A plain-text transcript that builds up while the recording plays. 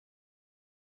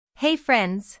Hey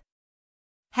friends!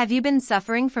 Have you been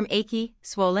suffering from achy,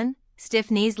 swollen, stiff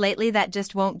knees lately that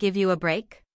just won't give you a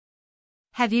break?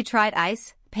 Have you tried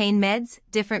ice, pain meds,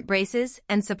 different braces,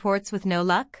 and supports with no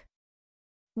luck?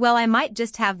 Well, I might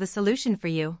just have the solution for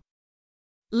you.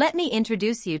 Let me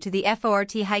introduce you to the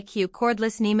FORTHiQ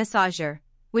Cordless Knee Massager,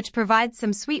 which provides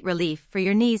some sweet relief for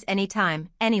your knees anytime,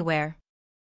 anywhere.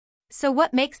 So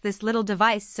what makes this little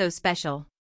device so special?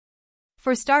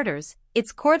 For starters,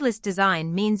 its cordless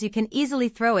design means you can easily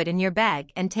throw it in your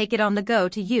bag and take it on the go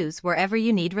to use wherever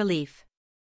you need relief.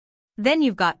 Then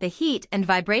you've got the heat and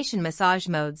vibration massage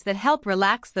modes that help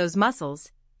relax those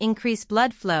muscles, increase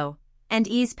blood flow, and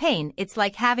ease pain. It's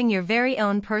like having your very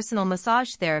own personal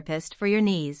massage therapist for your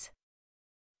knees.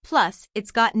 Plus, it's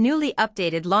got newly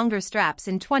updated longer straps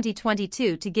in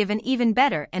 2022 to give an even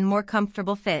better and more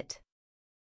comfortable fit.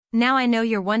 Now I know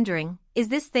you're wondering, is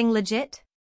this thing legit?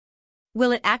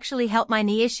 Will it actually help my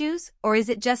knee issues, or is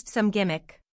it just some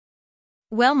gimmick?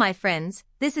 Well, my friends,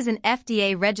 this is an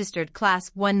FDA-registered Class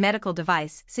 1 medical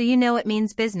device, so you know it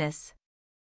means business.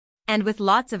 And with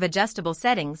lots of adjustable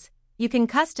settings, you can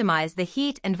customize the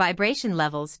heat and vibration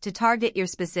levels to target your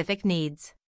specific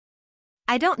needs.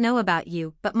 I don't know about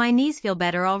you, but my knees feel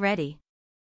better already.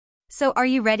 So are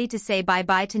you ready to say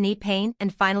bye-bye to knee pain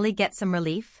and finally get some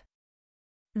relief?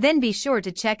 Then be sure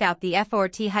to check out the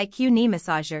FORTHiQ Knee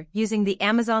Massager using the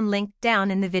Amazon link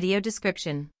down in the video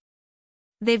description.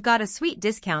 They've got a sweet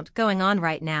discount going on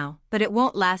right now, but it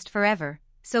won't last forever,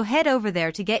 so head over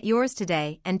there to get yours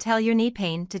today and tell your knee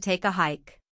pain to take a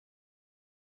hike.